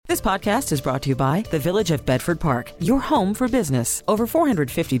This podcast is brought to you by the Village of Bedford Park, your home for business. Over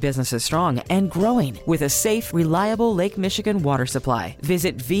 450 businesses strong and growing with a safe, reliable Lake Michigan water supply.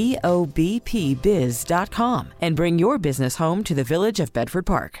 Visit VOBPBiz.com and bring your business home to the Village of Bedford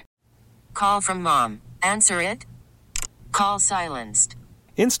Park. Call from mom. Answer it. Call silenced.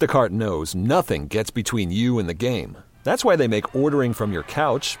 Instacart knows nothing gets between you and the game. That's why they make ordering from your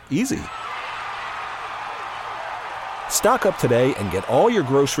couch easy. Stock up today and get all your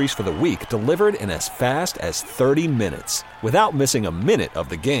groceries for the week delivered in as fast as 30 minutes without missing a minute of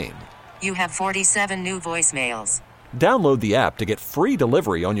the game. You have 47 new voicemails. Download the app to get free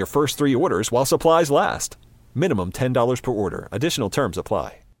delivery on your first 3 orders while supplies last. Minimum $10 per order. Additional terms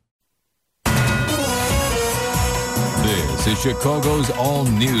apply. This is Chicago's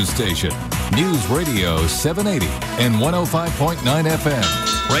all-news station. News Radio 780 and 105.9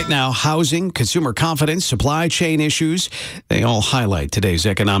 FM. Right now, housing, consumer confidence, supply chain issues, they all highlight today's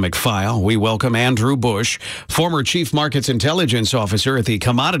economic file. We welcome Andrew Bush, former Chief Markets Intelligence Officer at the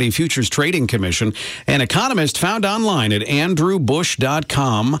Commodity Futures Trading Commission, an economist found online at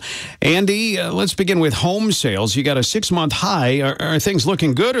andrewbush.com. Andy, let's begin with home sales. You got a 6-month high. Are things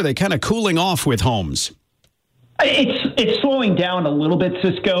looking good, or are they kind of cooling off with homes? It's slowing down a little bit,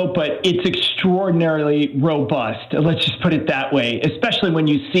 Cisco, but it's extraordinarily robust. Let's just put it that way, especially when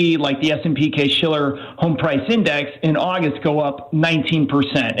you see like the S&P Case-Shiller Home Price Index in August go up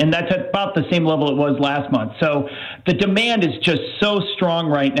 19%. And that's at about the same level it was last month. So the demand is just so strong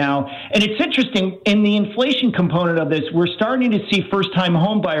right now. And it's interesting, in the inflation component of this, we're starting to see first-time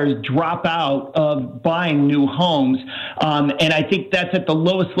home buyers drop out of buying new homes. And I think that's at the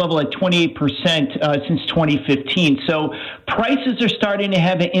lowest level at 28% since 2015. So prices are starting to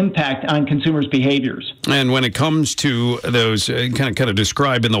have an impact on consumers' behaviors. And when it comes to those, kind of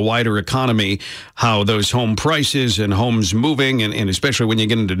describe in the wider economy how those home prices and homes moving, and especially when you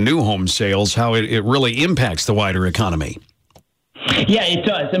get into new home sales, how it really impacts the wider economy. Yeah, it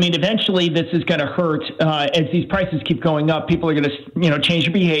does. I mean, eventually this is going to hurt as these prices keep going up. People are going to, change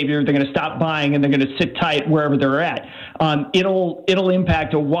their behavior. They're going to stop buying, and they're going to sit tight wherever they're at. It'll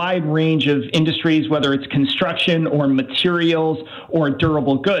impact a wide range of industries, whether it's construction or materials or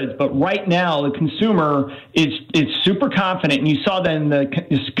durable goods. But right now, the consumer is super confident, and you saw that in the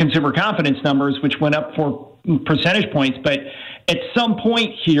consumer confidence numbers, which went up 4 percentage points. But at some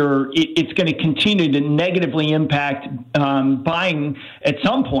point here, it's going to continue to negatively impact buying at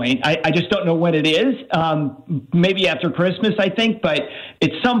some point. I just don't know when it is. Maybe after Christmas, I think. But at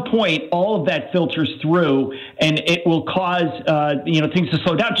some point, all of that filters through, and it will cause things to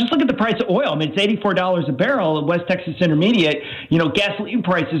slow down. Just look at the price of oil. I mean, it's $84 a barrel at West Texas Intermediate. Gasoline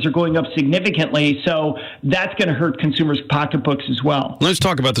prices are going up significantly, so that's going to hurt consumers' pocketbooks as well. Let's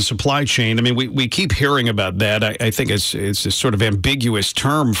talk about the supply chain. I mean, we keep hearing about that. I think it's a sort of ambiguous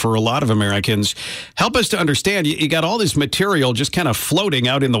term for a lot of Americans. Help us to understand. You got all this material just kind of floating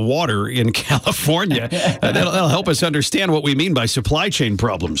out in the water in California. That'll help us understand what we mean by supply chain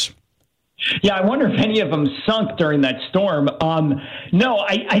problems. Yeah, I wonder if any of them sunk during that storm. No,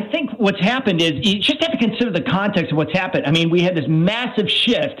 I think what's happened is you just have to consider the context of what's happened. I mean, we had this massive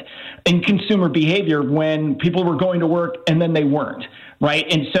shift in consumer behavior when people were going to work and then they weren't. Right.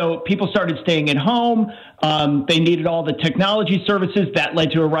 And so people started staying at home. They needed all the technology services. That led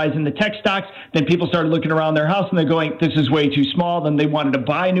to a rise in the tech stocks. Then people started looking around their house and they're going, this is way too small. Then they wanted to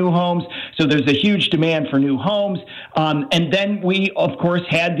buy new homes. So there's a huge demand for new homes. And then we, of course,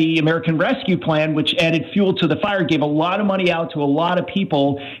 had the American Rescue Plan, which added fuel to the fire, gave a lot of money out to a lot of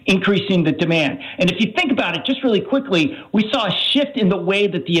people, increasing the demand. And if you think about it, just really quickly, we saw a shift in the way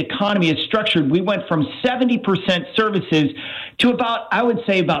that the economy is structured. We went from 70% services to I would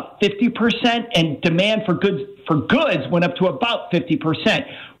say about 50%, and demand for goods went up to about 50%.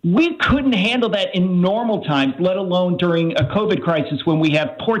 We couldn't handle that in normal times, let alone during a COVID crisis when we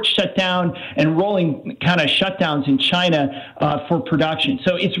have ports shut down and rolling kind of shutdowns in China for production.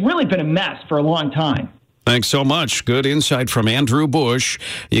 So it's really been a mess for a long time. Thanks so much. Good insight from Andrew Bush.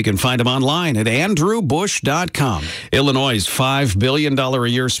 You can find him online at andrewbush.com. Illinois' $5 billion a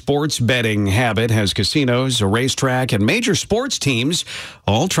year sports betting habit has casinos, a racetrack, and major sports teams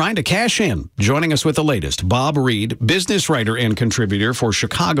all trying to cash in. Joining us with the latest, Bob Reed, business writer and contributor for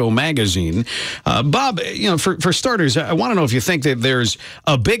Chicago Magazine. Bob, for starters, I want to know if you think that there's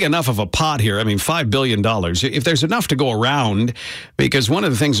a big enough of a pot here. I mean, $5 billion. If there's enough to go around, because one of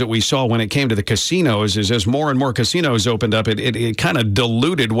the things that we saw when it came to the casinos is as more and more casinos opened up, it kind of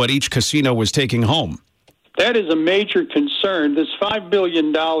diluted what each casino was taking home. That is a major concern. This $5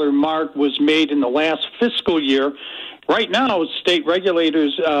 billion mark was made in the last fiscal year. Right now, state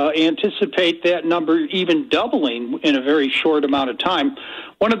regulators anticipate that number even doubling in a very short amount of time.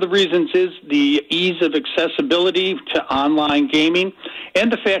 One of the reasons is the ease of accessibility to online gaming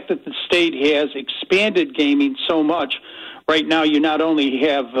and the fact that the state has expanded gaming so much. Right now, you not only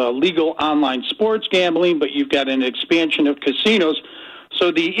have legal online sports gambling, but you've got an expansion of casinos.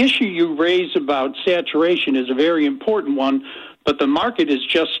 So the issue you raise about saturation is a very important one, but the market is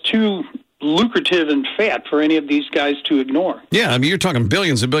just too lucrative and fat for any of these guys to ignore. Yeah, I mean, you're talking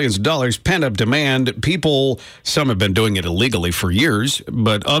billions and billions of dollars, pent-up demand. People, some have been doing it illegally for years,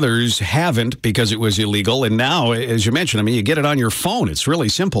 but others haven't because it was illegal. And now, as you mentioned, I mean, you get it on your phone. It's really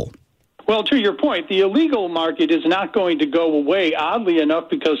simple. Well, to your point, the illegal market is not going to go away, oddly enough,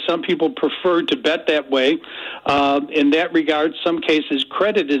 because some people prefer to bet that way. In that regard, some cases,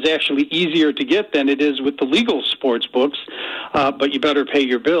 credit is actually easier to get than it is with the legal sports books, but you better pay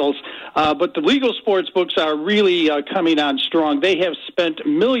your bills. But the legal sports books are really coming on strong. They have spent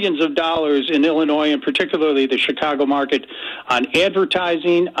millions of dollars in Illinois, and particularly the Chicago market, on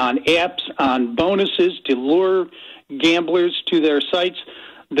advertising, on apps, on bonuses to lure gamblers to their sites.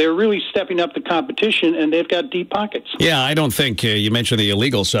 They're really stepping up the competition, and they've got deep pockets. Yeah, I don't think you mentioned the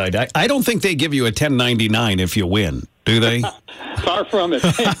illegal side. I don't think they give you a 1099 if you win, do they? Far from it.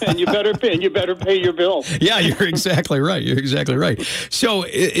 And you better pay your bill. Yeah, you're exactly right. You're exactly right. So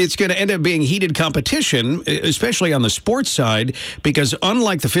it's going to end up being heated competition, especially on the sports side, because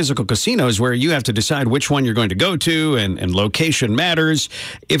unlike the physical casinos where you have to decide which one you're going to go to and location matters,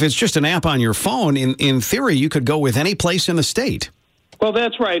 if it's just an app on your phone, in theory, you could go with any place in the state. Well,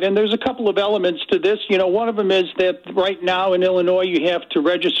 that's right. And there's a couple of elements to this. You know, one of them is that right now in Illinois, you have to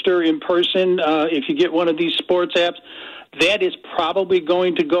register in person if you get one of these sports apps. That is probably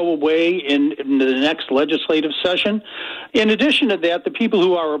going to go away in the next legislative session. In addition to that, the people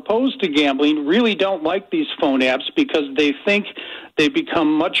who are opposed to gambling really don't like these phone apps because they think they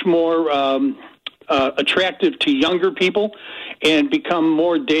become much more attractive to younger people and become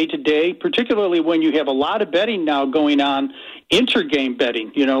more day-to-day, particularly when you have a lot of betting now going on, intergame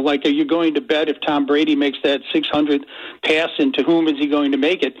betting. You know, like, are you going to bet if Tom Brady makes that 600th pass, and to whom is he going to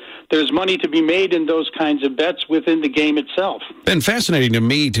make it? There's money to be made in those kinds of bets within the game itself. Been fascinating to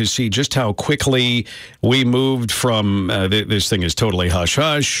me to see just how quickly we moved from this thing is totally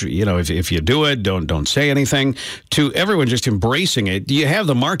hush-hush, you know, if you do it, don't say anything, to everyone just embracing it. You have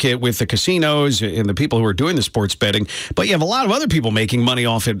the market with the casinos and the people who are doing the sports betting, but you have a lot of other people making money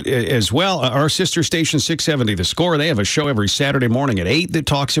off it as well. Our sister station, 670 The Score, they have a show every Saturday morning at 8 that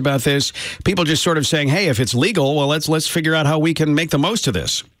talks about this. People just sort of saying, hey, if it's legal, well, let's figure out how we can make the most of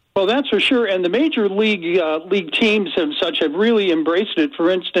this. Well, that's for sure. And the major league teams and such have really embraced it. For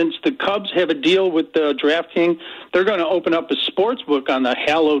instance, the Cubs have a deal with DraftKings. They're going to open up a sports book on the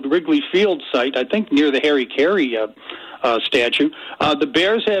hallowed Wrigley Field site, I think near the Harry Carey statue. The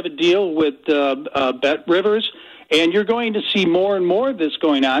Bears have a deal with Bet Rivers. And you're going to see more and more of this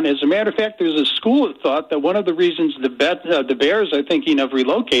going on. As a matter of fact, there's a school of thought that one of the reasons the Bears are thinking of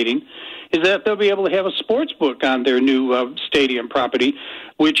relocating is that they'll be able to have a sports book on their new stadium property,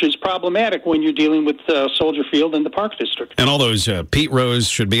 which is problematic when you're dealing with Soldier Field and the Park District. And all those Pete Rose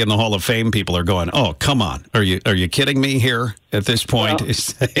should be in the Hall of Fame people are going, oh, come on. Are you kidding me here at this point? Well,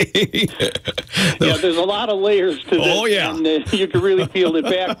 yeah, there's a lot of layers to this. Oh, yeah. And you can really peel it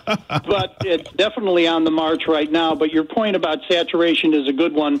back. But it's definitely on the march right now. But your point about saturation is a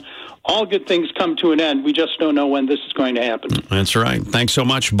good one. All good things come to an end. We just don't know when this is going to happen. That's right. Thanks so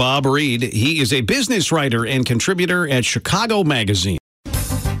much, Bob Reed. He is a business writer and contributor at Chicago Magazine.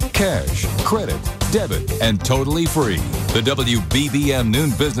 Cash, credit, debit, and totally free. The WBBM Noon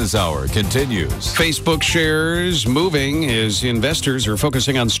Business Hour continues. Facebook shares moving as investors are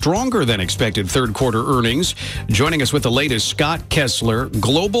focusing on stronger than expected third quarter earnings. Joining us with the latest, Scott Kessler,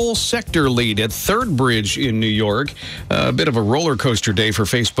 global sector lead at Third Bridge in New York. A bit of a roller coaster day for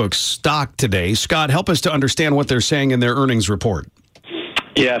Facebook's stock today. Scott, help us to understand what they're saying in their earnings report.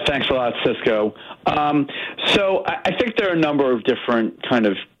 Yeah, thanks a lot, Cisco. So I think there are a number of different kind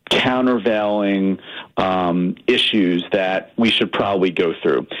of countervailing issues that we should probably go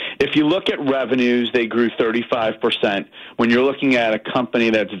through. If you look at revenues, they grew 35%. When you're looking at a company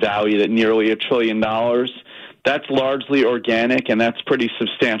that's valued at nearly $1 trillion, that's largely organic, and that's pretty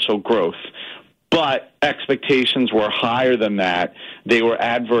substantial growth. But expectations were higher than that. They were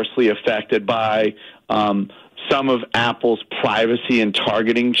adversely affected by some of Apple's privacy and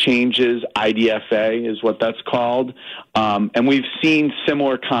targeting changes. IDFA is what that's called. And we've seen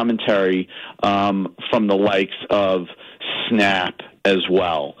similar commentary from the likes of Snap as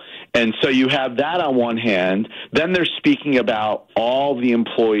well. And so you have that on one hand. Then they're speaking about all the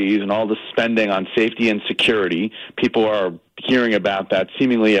employees and all the spending on safety and security. People are hearing about that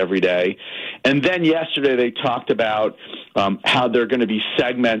seemingly every day. And then yesterday they talked about how they're going to be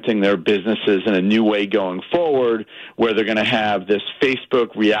segmenting their businesses in a new way going forward, where they're going to have this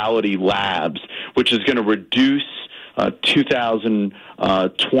Facebook Reality Labs, which is going to reduce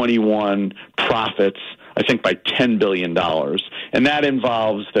 2021 profits, I think, by $10 billion. And that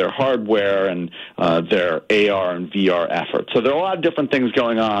involves their hardware and their AR and VR efforts. So there are a lot of different things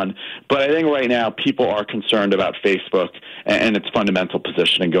going on. But I think right now people are concerned about Facebook and its fundamental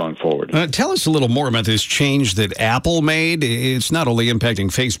positioning going forward. Tell us a little more about this change that Apple made. It's not only impacting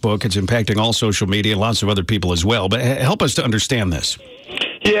Facebook, it's impacting all social media and lots of other people as well. But help us to understand this.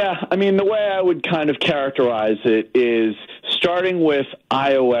 Yeah, I mean, the way I would kind of characterize it is starting with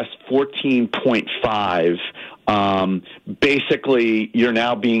iOS 14.5, basically you're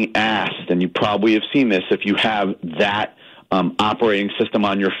now being asked, and you probably have seen this if you have that operating system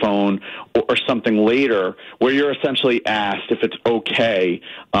on your phone or something later, where you're essentially asked if it's okay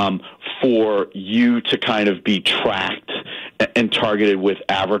for you to kind of be tracked and targeted with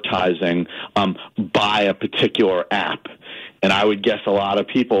advertising by a particular app. And I would guess a lot of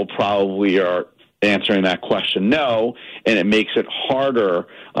people probably are answering that question no, and it makes it harder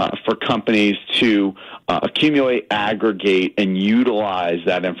for companies to accumulate, aggregate, and utilize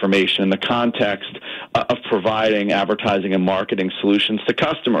that information in the context of providing advertising and marketing solutions to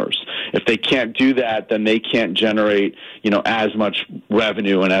customers. If they can't do that, then they can't generate, as much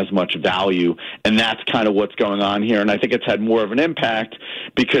revenue and as much value, and that's kind of what's going on here. And I think it's had more of an impact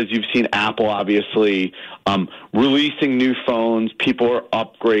because you've seen Apple obviously releasing new phones. People are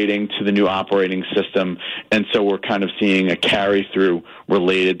upgrading to the new operating system, and so we're kind of seeing a carry-through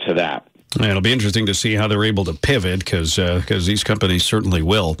related to that. It'll be interesting to see how they're able to pivot because these companies certainly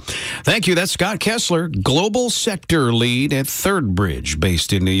will. Thank you. That's Scott Kessler, Global Sector Lead at Third Bridge,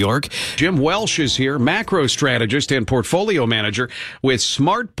 based in New York. Jim Welsh is here, macro strategist and portfolio manager with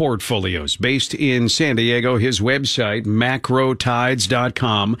Smart Portfolios, based in San Diego. His website,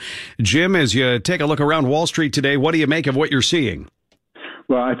 macrotides.com. Jim, as you take a look around Wall Street today, what do you make of what you're seeing?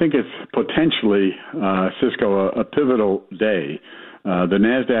 Well, I think it's potentially, Cisco, a pivotal day. The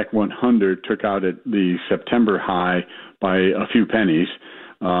NASDAQ 100 took out at the September high by a few pennies.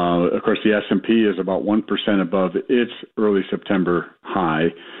 Of course, the S&P is about 1% above its early September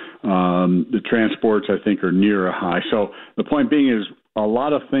high. The transports, I think, are near a high. So the point being is a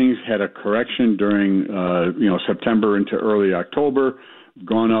lot of things had a correction during, September into early October,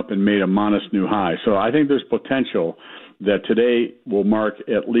 gone up and made a modest new high. So I think there's potential that today will mark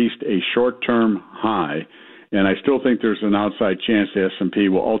at least a short-term high. And I still think there's an outside chance the S&P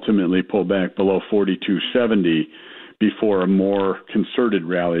will ultimately pull back below 4270 before a more concerted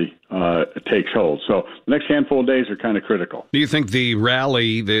rally takes hold. So the next handful of days are kind of critical. Do you think the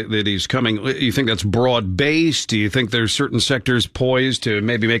rally that is coming, do you think that's broad-based? Do you think there's certain sectors poised to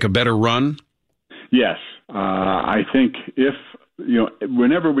maybe make a better run? Yes. I think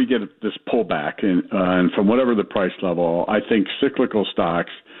whenever we get this pullback, and from whatever the price level, I think cyclical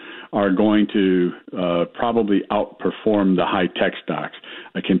stocks are going to probably outperform the high-tech stocks.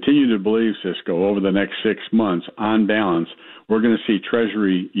 I continue to believe, Cisco, over the next 6 months, on balance, we're going to see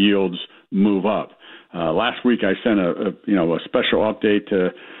Treasury yields move up. Last week, I sent a special update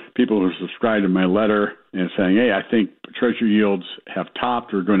to people who subscribed to my letter and saying, hey, I think Treasury yields have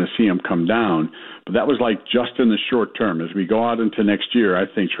topped. We're going to see them come down. But that was like just in the short term. As we go out into next year, I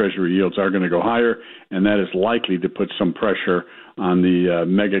think Treasury yields are going to go higher, and that is likely to put some pressure on the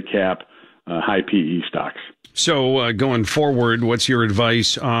mega cap, high PE stocks. So going forward, what's your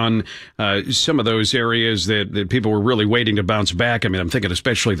advice on some of those areas that people were really waiting to bounce back? I mean, I'm thinking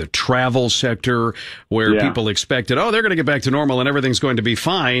especially the travel sector where people expected, they're going to get back to normal and everything's going to be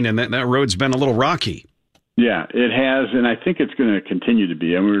fine. And that road's been a little rocky. Yeah, it has, and I think it's going to continue to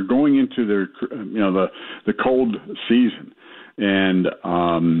be. And we're going into the cold season. And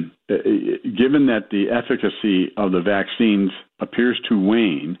given that the efficacy of the vaccines appears to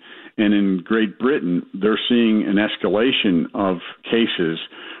wane, and in Great Britain, they're seeing an escalation of cases,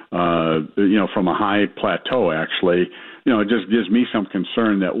 from a high plateau, actually, it just gives me some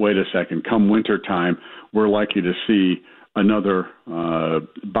concern that, wait a second, come wintertime, we're likely to see another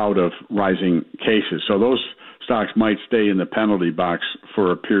bout of rising cases. So those stocks might stay in the penalty box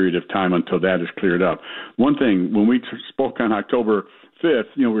for a period of time until that is cleared up. One thing, when we spoke on October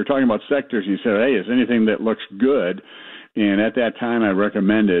 5th, we were talking about sectors, and you said, hey, is anything that looks good? And at that time, I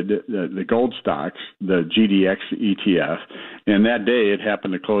recommended the gold stocks, the GDX ETF. And that day, it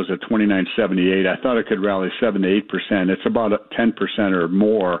happened to close at $29.78. I thought it could rally 7 to 8%. It's about 10% or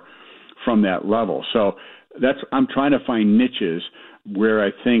more from that level. So I'm trying to find niches where I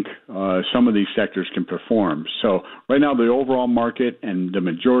think some of these sectors can perform. So right now, the overall market and the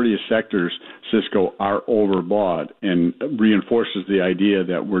majority of sectors, Cisco, are overbought, and reinforces the idea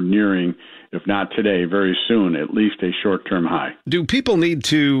that we're nearing, if not today, very soon, at least a short-term high. Do people need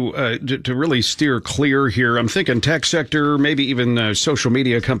to really steer clear here? I'm thinking tech sector, maybe even social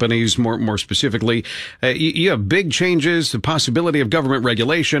media companies more specifically. You have big changes, the possibility of government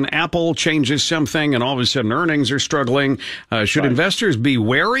regulation. Apple changes something, and all of a sudden earnings are struggling. Should investors be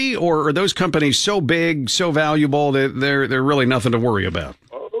wary, or are those companies so big, so valuable that they're really nothing to worry about?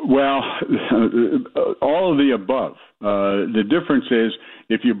 Well, all of the above. The difference is,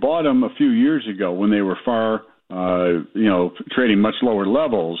 if you bought them a few years ago when they were far, trading much lower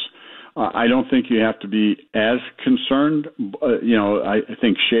levels, I don't think you have to be as concerned. I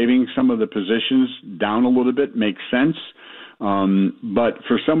think shaving some of the positions down a little bit makes sense. But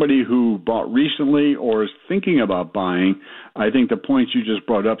for somebody who bought recently or is thinking about buying, I think the points you just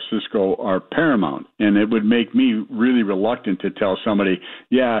brought up, Cisco, are paramount. And it would make me really reluctant to tell somebody,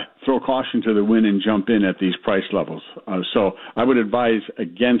 throw caution to the wind and jump in at these price levels. So I would advise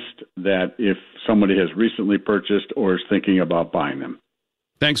against that if somebody has recently purchased or is thinking about buying them.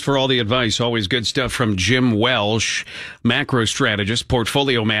 Thanks for all the advice. Always good stuff from Jim Welsh, macro strategist,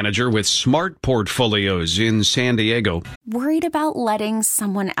 portfolio manager with Smart Portfolios in San Diego. Worried about letting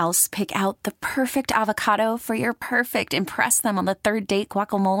someone else pick out the perfect avocado for your perfect impress them on the third date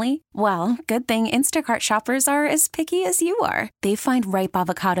guacamole? Well, good thing Instacart shoppers are as picky as you are. They find ripe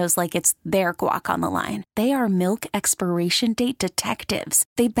avocados like it's their guac on the line. They are milk expiration date detectives.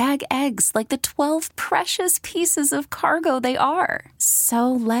 They bag eggs like the 12 precious pieces of cargo they are.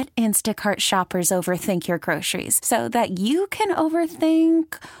 So let Instacart shoppers overthink your groceries so that you can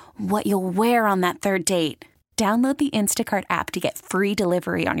overthink what you'll wear on that third date. Download the Instacart app to get free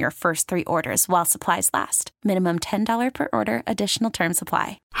delivery on your first 3 orders while supplies last. Minimum $10 per order. Additional terms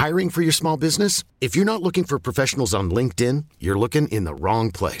apply. Hiring for your small business? If you're not looking for professionals on LinkedIn, you're looking in the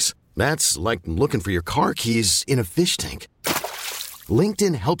wrong place. That's like looking for your car keys in a fish tank.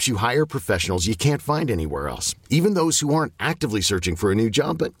 LinkedIn helps you hire professionals you can't find anywhere else, even those who aren't actively searching for a new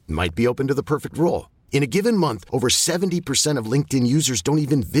job but might be open to the perfect role. In a given month, over 70% of LinkedIn users don't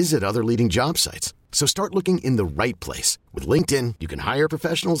even visit other leading job sites. So start looking in the right place. With LinkedIn, you can hire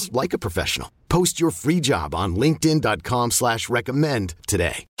professionals like a professional. Post your free job on linkedin.com/recommend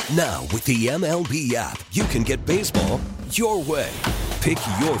today. Now, with the MLB app, you can get baseball your way. Pick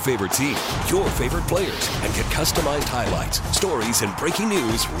your favorite team, your favorite players, and get customized highlights, stories, and breaking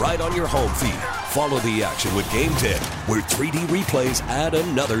news right on your home feed. Follow the action with Game Day, where 3D replays add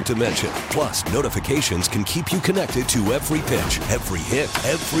another dimension. Plus, notifications can keep you connected to every pitch, every hit,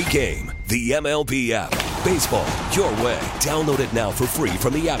 every game. The MLB app. Baseball your way. Download it now for free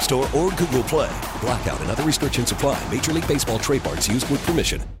from the App Store or Google Play. Blackout and other restrictions apply. Major League Baseball trademarks used with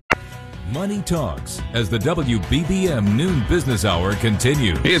permission. Money Talks as the WBBM Noon Business Hour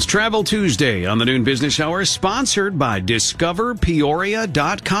continues. It's Travel Tuesday on the Noon Business Hour, sponsored by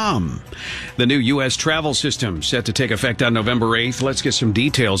DiscoverPeoria.com. The new U.S. travel system set to take effect on November 8th. Let's get some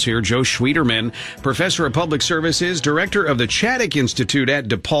details here. Joe Schwieterman, Professor of Public Services, Director of the Chaddick Institute at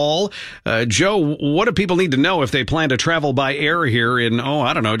DePaul. Joe, what do people need to know if they plan to travel by air here in,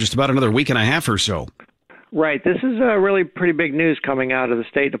 just about another week and a half or so? Right. This is really pretty big news coming out of the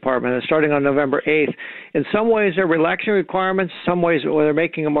State Department. It's starting on November 8th. In some ways, they're relaxing requirements. Some ways, they're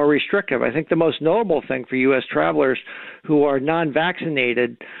making them more restrictive. I think the most notable thing for U.S. travelers who are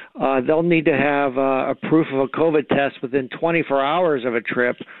non-vaccinated, they'll need to have a proof of a COVID test within 24 hours of a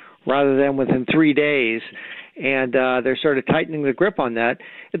trip rather than within 3 days. And they're sort of tightening the grip on that.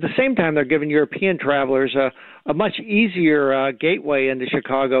 At the same time, they're giving European travelers a much easier gateway into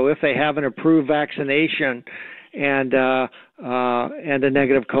Chicago if they have an approved vaccination and a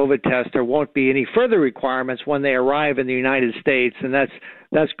negative COVID test. There won't be any further requirements when they arrive in the United States, and that's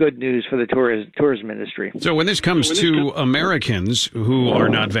good news for the tourism industry. So when this comes to Americans who are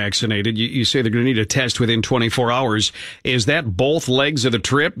not vaccinated, you say they're going to need a test within 24 hours. Is that both legs of the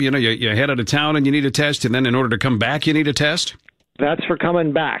trip? You head out of town and you need a test, and then in order to come back, you need a test? That's for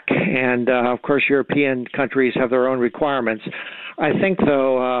coming back. And, of course, European countries have their own requirements. I think,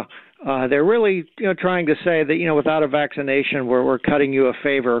 though, they're really trying to say that, without a vaccination, we're cutting you a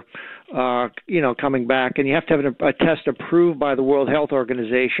favor. Coming back, and you have to have a test approved by the World Health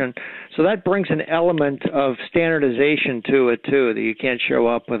Organization. So that brings an element of standardization to it, too, that you can't show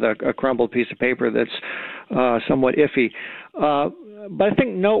up with a crumbled piece of paper that's somewhat iffy. But I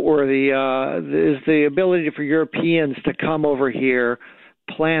think noteworthy is the ability for Europeans to come over here,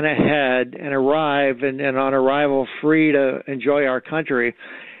 plan ahead, and arrive, and on arrival free to enjoy our country.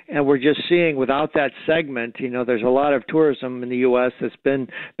 And we're just seeing without that segment, there's a lot of tourism in the U.S. that's been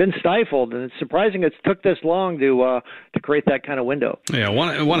stifled, and it's surprising it's took this long to create that kind of window. Yeah,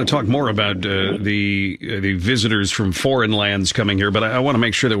 I want to talk more about the visitors from foreign lands coming here, but I want to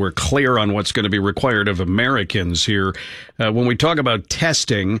make sure that we're clear on what's going to be required of Americans here. When we talk about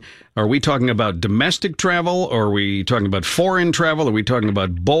testing, are we talking about domestic travel, or are we talking about foreign travel? Are we talking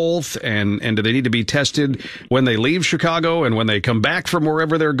about both? And do they need to be tested when they leave Chicago and when they come back from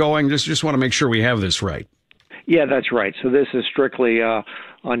wherever they're going? Just want to make sure we have this right. Yeah, that's right. So this is strictly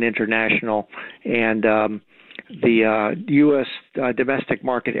on international, and the U.S. Domestic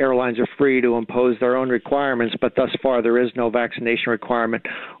market airlines are free to impose their own requirements, but thus far there is no vaccination requirement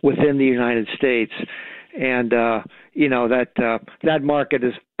within the United States. And, that market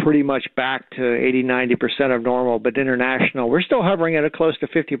is pretty much back to 80-90% of normal, but international, we're still hovering at close to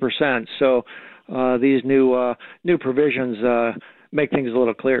 50%. So these new provisions make things a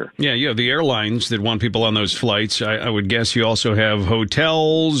little clearer. Yeah, you have the airlines that want people on those flights. I would guess you also have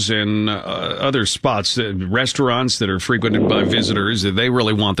hotels and other spots, restaurants that are frequented by visitors. They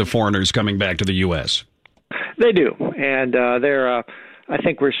really want the foreigners coming back to the U.S. They do, and I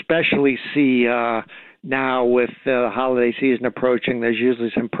think we especially see now with the holiday season approaching, there's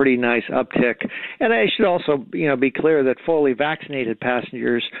usually some pretty nice uptick. And I should also, be clear that fully vaccinated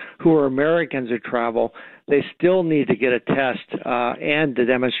passengers who are Americans who travel, they still need to get a test and to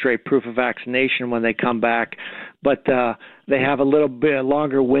demonstrate proof of vaccination when they come back. But they have a little bit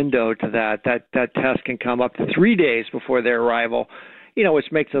longer window to that. That test can come up to 3 days before their arrival,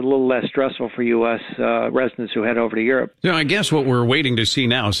 which makes it a little less stressful for U.S. Residents who head over to Europe. I guess what we're waiting to see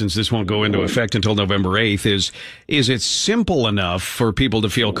now, since this won't go into effect until November 8th, is it simple enough for people to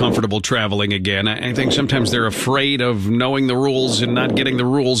feel comfortable traveling again? I think sometimes they're afraid of knowing the rules and not getting the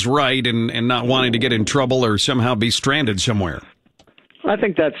rules right and not wanting to get in trouble or somehow be stranded somewhere. I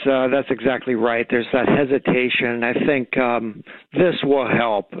think that's exactly right. There's that hesitation. I think this will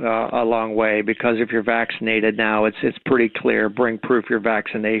help a long way, because if you're vaccinated now, it's pretty clear. Bring proof you're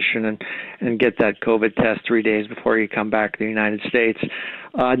vaccination and get that COVID test 3 days before you come back to the United States.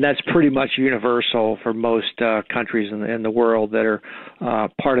 And that's pretty much universal for most countries in the world that are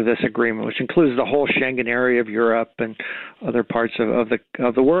part of this agreement, which includes the whole Schengen area of Europe and other parts of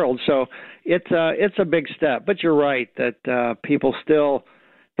the world. So it's a big step. But you're right that people still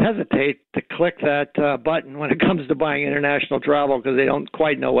hesitate to click that button when it comes to buying international travel, because they don't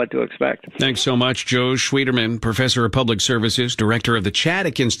quite know what to expect. Thanks so much, Joe Schwieterman, Professor of Public Services, Director of the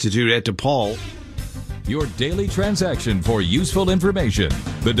Chaddick Institute at DePaul. Your daily transaction for useful information.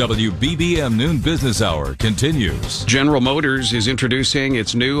 The WBBM Noon Business Hour continues. General Motors is introducing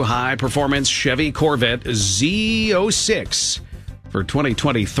its new high-performance Chevy Corvette Z06 for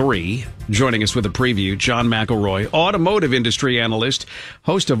 2023. Joining us with a preview, John McElroy, automotive industry analyst,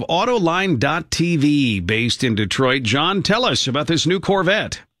 host of Autoline.tv, based in Detroit. John, tell us about this new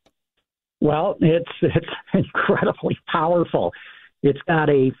Corvette. Well, it's incredibly powerful. It's got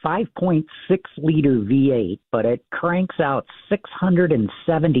a 5.6-liter V8, but it cranks out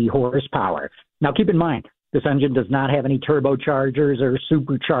 670 horsepower. Now, keep in mind, this engine does not have any turbochargers or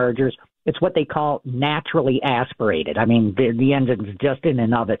superchargers. It's what they call naturally aspirated. I mean, the engine's just in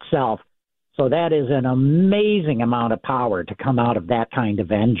and of itself. So that is an amazing amount of power to come out of that kind of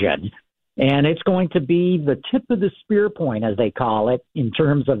engine. And it's going to be the tip of the spear point, as they call it, in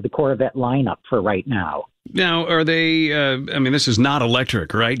terms of the Corvette lineup for right now. Now, are they, this is not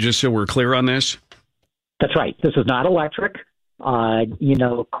electric, right? Just so we're clear on this? That's right. This is not electric.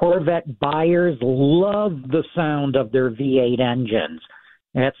 Corvette buyers love the sound of their V8 engines.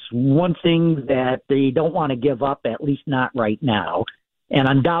 That's one thing that they don't want to give up, at least not right now. And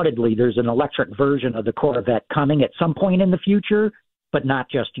undoubtedly, there's an electric version of the Corvette coming at some point in the future, but not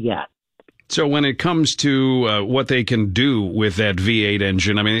just yet. So when it comes to what they can do with that V8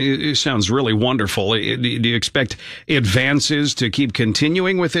 engine, it sounds really wonderful. Do you expect advances to keep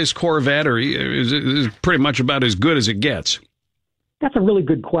continuing with this Corvette, or is it pretty much about as good as it gets? That's a really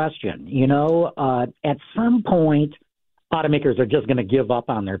good question. At some point, automakers are just going to give up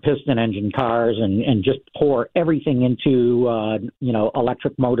on their piston engine cars and just pour everything into,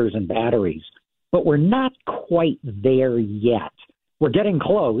 electric motors and batteries. But we're not quite there yet. We're getting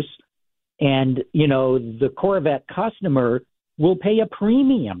close. And, the Corvette customer will pay a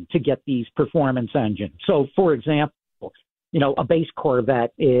premium to get these performance engines. So, for example, a base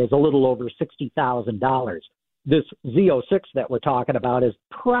Corvette is a little over $60,000. This Z06 that we're talking about is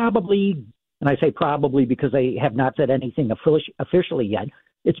probably, and I say probably because they have not said anything officially yet,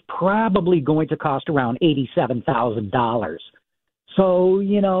 it's probably going to cost around $87,000. So, a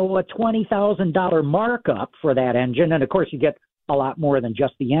 $20,000 markup for that engine. And, of course, you get a lot more than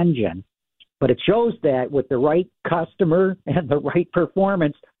just the engine. But it shows that with the right customer and the right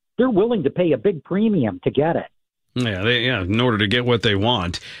performance, they're willing to pay a big premium to get it. Yeah, in order to get what they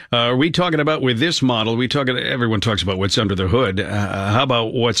want. Are we talking about with this model? Everyone talks about what's under the hood. How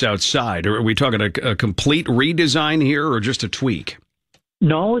about what's outside? Are we talking a complete redesign here or just a tweak?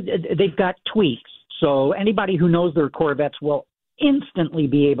 No, they've got tweaks. So anybody who knows their Corvettes will instantly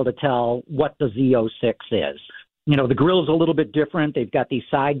be able to tell what the Z06 is. You know, the grill's a little bit different. They've got these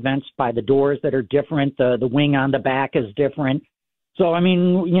side vents by the doors that are different. The wing on the back is different. So, I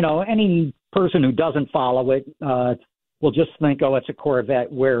mean, you know, any person who doesn't follow it will just think, oh, it's a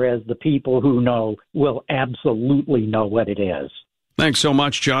Corvette, whereas the people who know will absolutely know what it is. Thanks so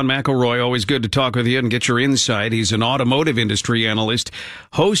much, John McElroy. Always good to talk with you and get your insight. He's an automotive industry analyst,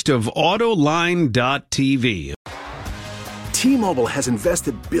 host of Autoline.tv. T-Mobile has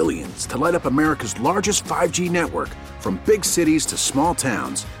invested billions to light up America's largest 5G network, from big cities to small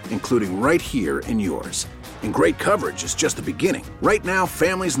towns, including right here in yours. And great coverage is just the beginning. Right now,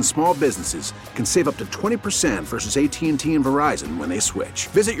 families and small businesses can save up to 20% versus AT&T and Verizon when they switch.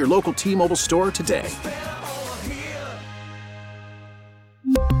 Visit your local T-Mobile store today.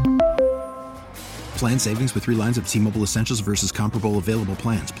 Plan savings with 3 lines of T-Mobile Essentials versus comparable available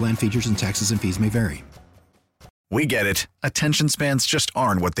plans. Plan features and taxes and fees may vary. We get it. Attention spans just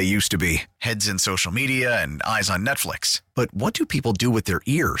aren't what they used to be. Heads in social media and eyes on Netflix. But what do people do with their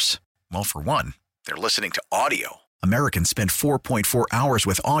ears? Well, for one, they're listening to audio. Americans spend 4.4 hours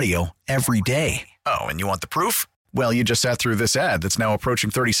with audio every day. Oh, and you want the proof? Well, you just sat through this ad that's now approaching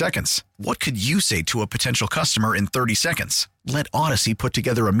 30 seconds. What could you say to a potential customer in 30 seconds? Let Odyssey put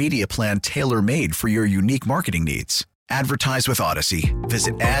together a media plan tailor-made for your unique marketing needs. Advertise with Odyssey.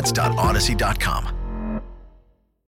 Visit ads.odyssey.com.